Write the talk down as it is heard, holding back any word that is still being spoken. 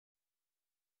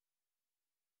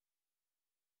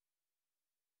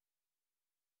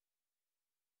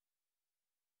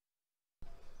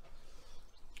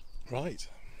Right,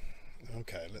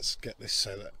 okay, let's get this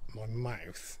so that my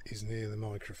mouth is near the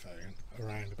microphone,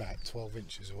 around about 12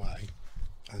 inches away,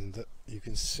 and that you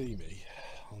can see me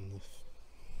on the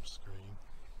screen.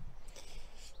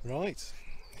 Right,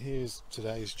 here's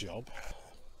today's job.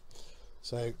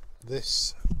 So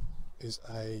this is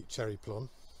a cherry plum.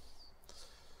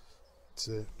 It's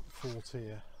a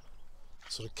 4-tier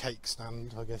sort of cake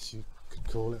stand, I guess you could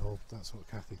call it, or that's what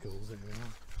Kathy calls it, you know.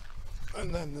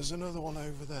 And then there's another one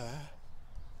over there,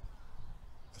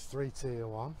 a 3-tier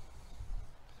one,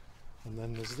 and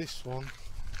then there's this one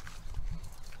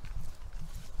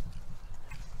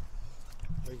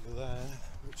over there,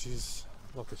 which is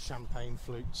like a champagne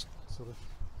flute sort of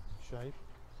shape,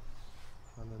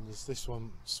 and then there's this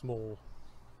one, small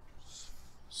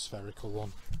spherical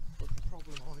one. But the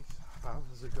problem I have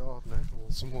as a gardener, or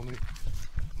someone who,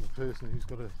 the person who's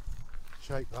got to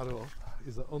shape that up,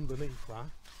 is that underneath that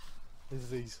is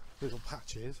these little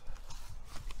patches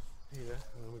here,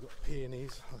 and then we've got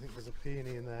peonies. I think there's a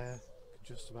peony in there, you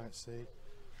can just about see.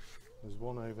 There's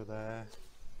one over there.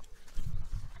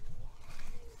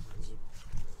 There's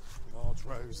a large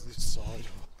rose this side.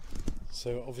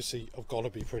 So obviously I've got to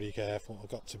be pretty careful. I've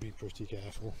got to be pretty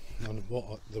careful, and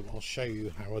I'll show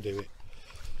you how I do it,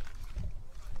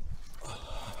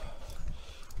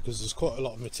 because there's quite a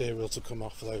lot of material to come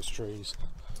off of those trees,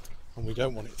 and we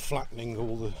don't want it flattening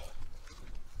all the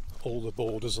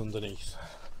borders underneath.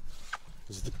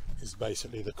 Is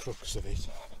basically the crux of it.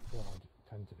 What I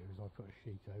tend to do is I put a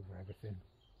sheet over everything,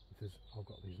 because I've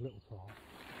got these little tarps,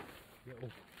 I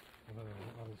don't know,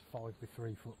 that is 5 by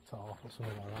 3 foot tarp or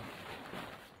something like that,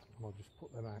 and I'll just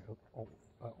put them out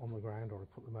on the ground, or I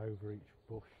put them over each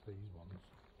bush, these ones,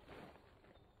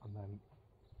 and then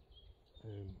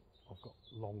I've got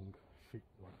long sheet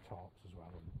like tarps as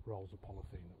well, and rolls of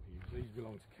polythene that we use. These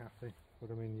belong to Kathy, but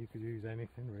I mean you could use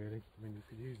anything really. I mean you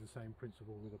could use the same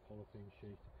principle with a polythene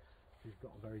sheet. If you've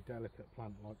got a very delicate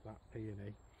plant like that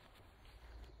peony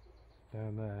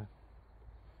down there,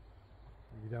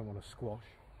 you don't want to squash,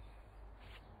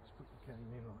 just put the cane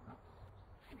in like that.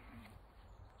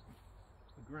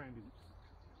 The ground is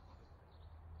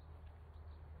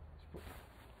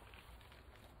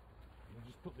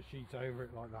just put the sheet over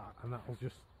it like that, and that'll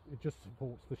just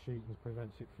supports the sheet and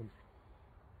prevents it from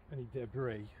any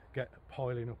debris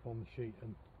piling up on the sheet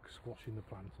and squashing the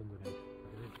plants underneath.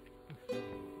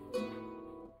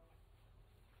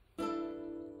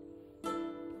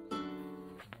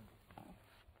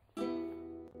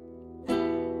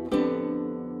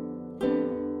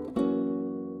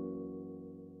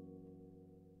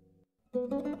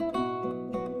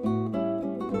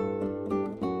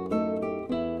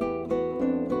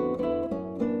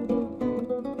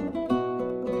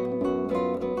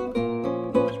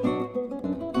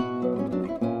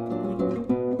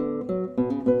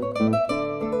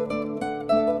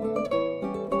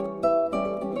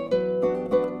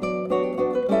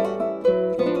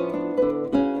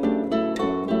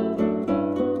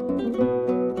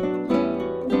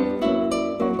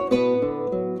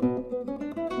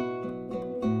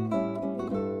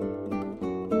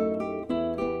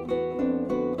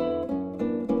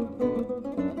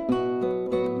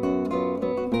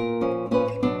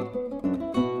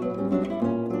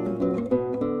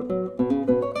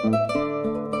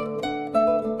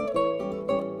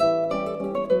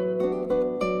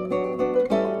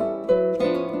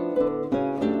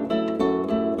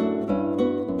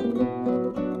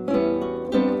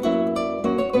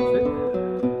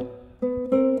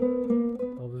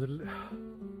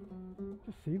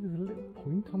 See, there's a little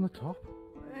point on the top.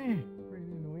 Hey,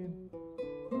 really annoying.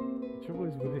 The trouble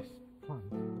is with this plant,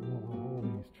 all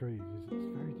these trees, is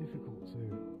it's very difficult to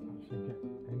actually get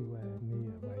anywhere near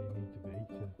where you need to be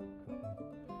to cut them.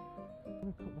 I'm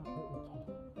going to cut that little top.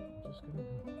 I'm just going to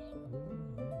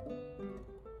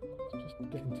it's just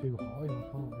getting too high. I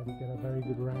can't really get a very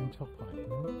good round top on it, you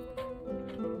know?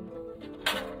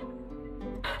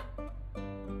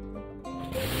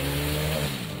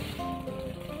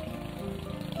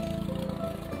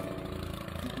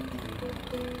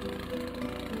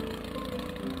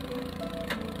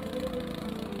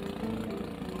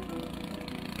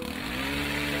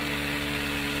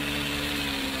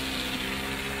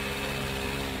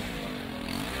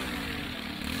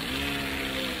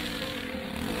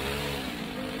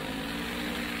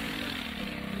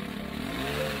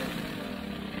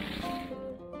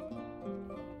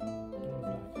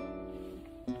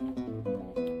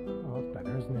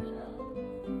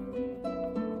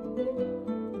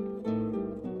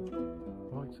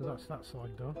 That's that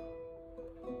side done. If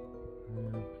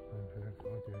I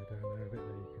go down there a bit,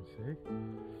 there you can see.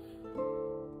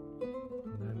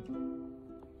 And then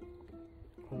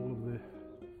all of the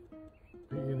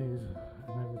peonies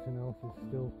and everything else is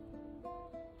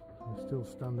still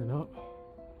standing up.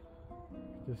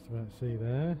 Just about see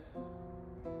there.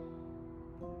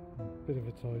 Bit of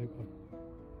a tidy.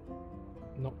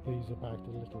 I've knocked these about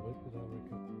a little bit, but I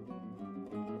reckon